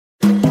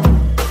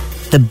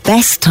The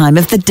Best Time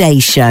of the Day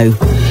show.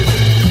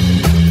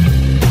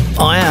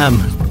 I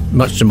am,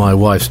 much to my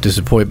wife's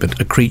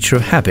disappointment, a creature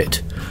of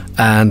habit.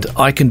 And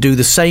I can do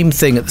the same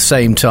thing at the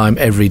same time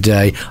every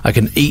day. I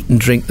can eat and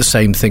drink the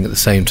same thing at the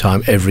same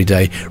time every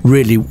day,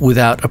 really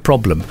without a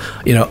problem.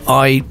 You know,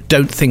 I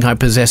don't think I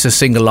possess a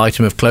single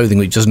item of clothing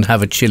which doesn't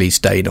have a chili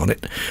stain on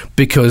it,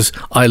 because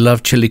I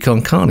love chili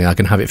con carne. I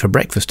can have it for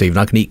breakfast even.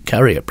 I can eat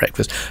curry at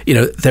breakfast. You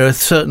know, there are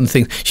certain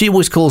things. She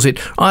always calls it,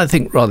 I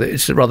think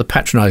it's rather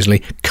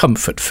patronisingly,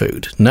 comfort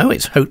food. No,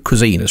 it's haute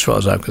cuisine as far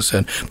as I'm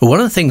concerned. But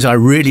one of the things I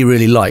really,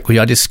 really like, which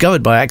I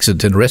discovered by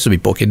accident in a recipe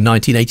book in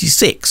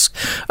 1986,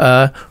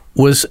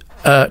 was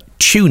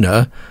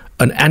tuna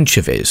and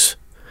anchovies,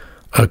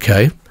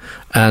 okay,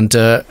 and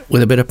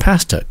with a bit of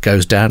pasta.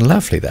 Goes down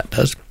lovely, that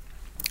does.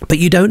 But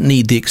you don't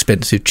need the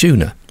expensive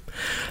tuna.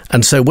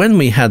 And so when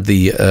we had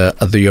the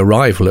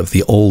arrival of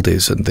the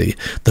Aldi's and the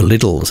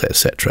Lidls,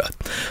 etc.,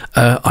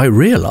 I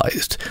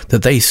realised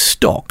that they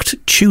stocked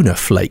tuna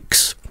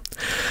flakes.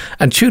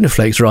 And tuna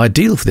flakes are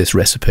ideal for this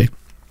recipe.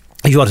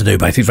 If you want to do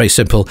both, it's very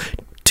simple.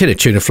 Tin of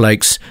tuna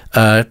flakes,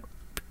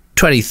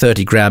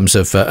 20-30 grams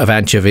of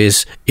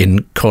anchovies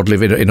in cod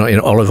liver, in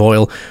olive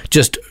oil.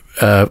 Just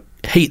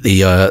heat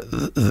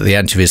the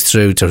anchovies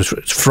through to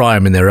fry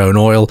them in their own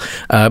oil.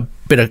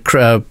 Bit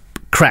of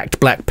cracked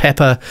black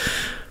pepper.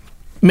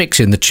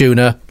 Mix in the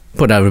tuna.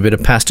 Put over a bit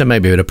of pasta,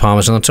 maybe a bit of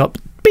parmesan on top.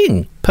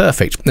 Bing,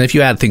 perfect. And if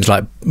you add things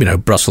like, you know,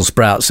 Brussels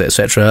sprouts,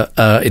 etc.,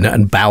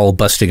 and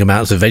bowel-busting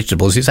amounts of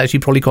vegetables, it's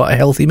actually probably quite a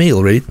healthy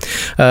meal, really.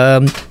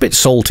 Bit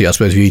salty, I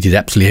suppose, if you eat it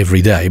absolutely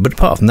every day, but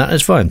apart from that,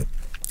 it's fine.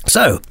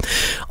 So,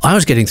 I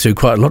was getting through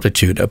quite a lot of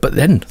tuna, but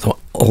then thought,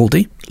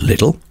 Aldi,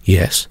 Lidl,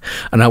 yes.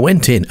 And I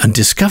went in and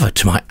discovered,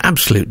 to my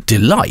absolute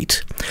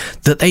delight,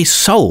 that they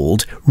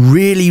sold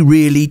really,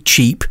 really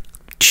cheap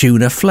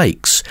tuna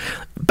flakes.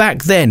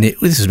 Back then,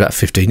 this is about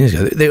 15 years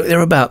ago, they were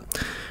about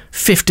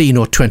 15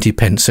 or 20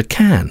 pence a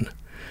can,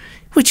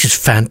 which is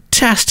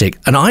fantastic.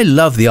 And I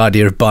love the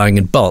idea of buying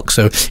in bulk.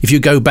 So if you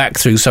go back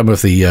through some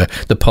of the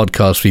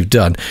podcasts we've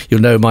done,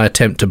 you'll know my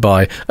attempt to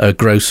buy a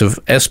gross of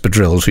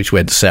espadrilles, which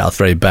went south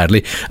very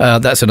badly.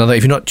 That's another.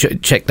 If you've not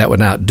checked that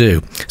one out,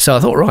 do. So I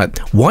thought, right,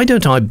 why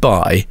don't I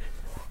buy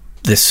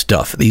this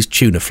stuff, these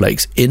tuna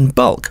flakes, in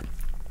bulk?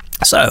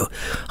 So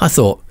I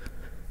thought,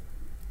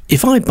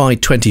 if I buy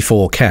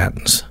 24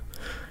 cans,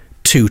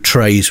 2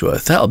 trays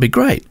worth, that'll be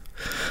great.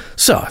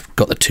 So I've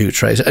got the 2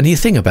 trays. And you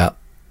think about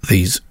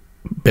these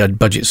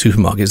budget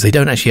supermarkets, they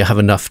don't actually have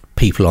enough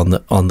people on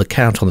the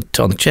count, on the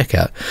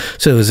checkout,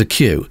 so there's a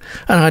queue.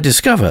 And I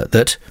discover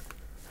that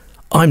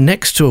I'm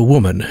next to a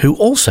woman who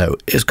also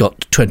has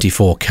got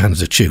 24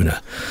 cans of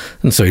tuna.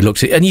 And so he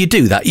looks at, and you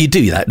do that,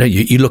 don't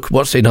you? You look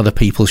what's in other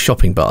people's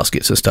shopping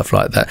baskets and stuff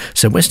like that.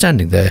 So we're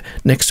standing there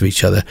next to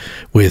each other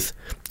with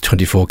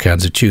 24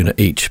 cans of tuna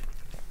each.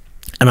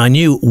 And I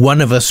knew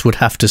one of us would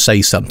have to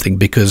say something,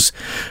 because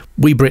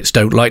we Brits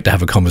don't like to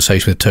have a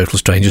conversation with total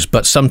strangers,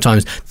 but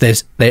sometimes there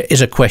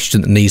is a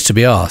question that needs to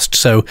be asked.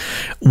 So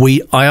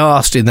I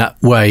asked in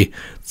that way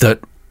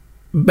that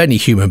many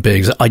human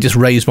beings, I just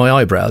raised my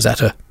eyebrows at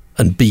her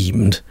and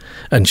beamed,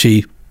 and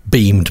she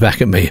beamed back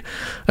at me,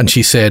 and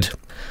she said,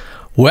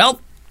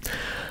 "Well,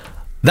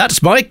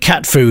 that's my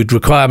cat food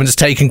requirements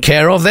taken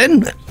care of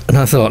then." And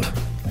I thought,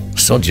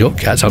 sod your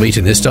cats, I'm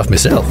eating this stuff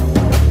myself.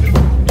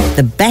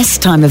 The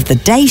Best Time of the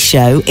Day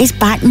show is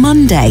back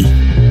Monday.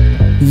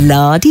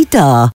 La-di-da.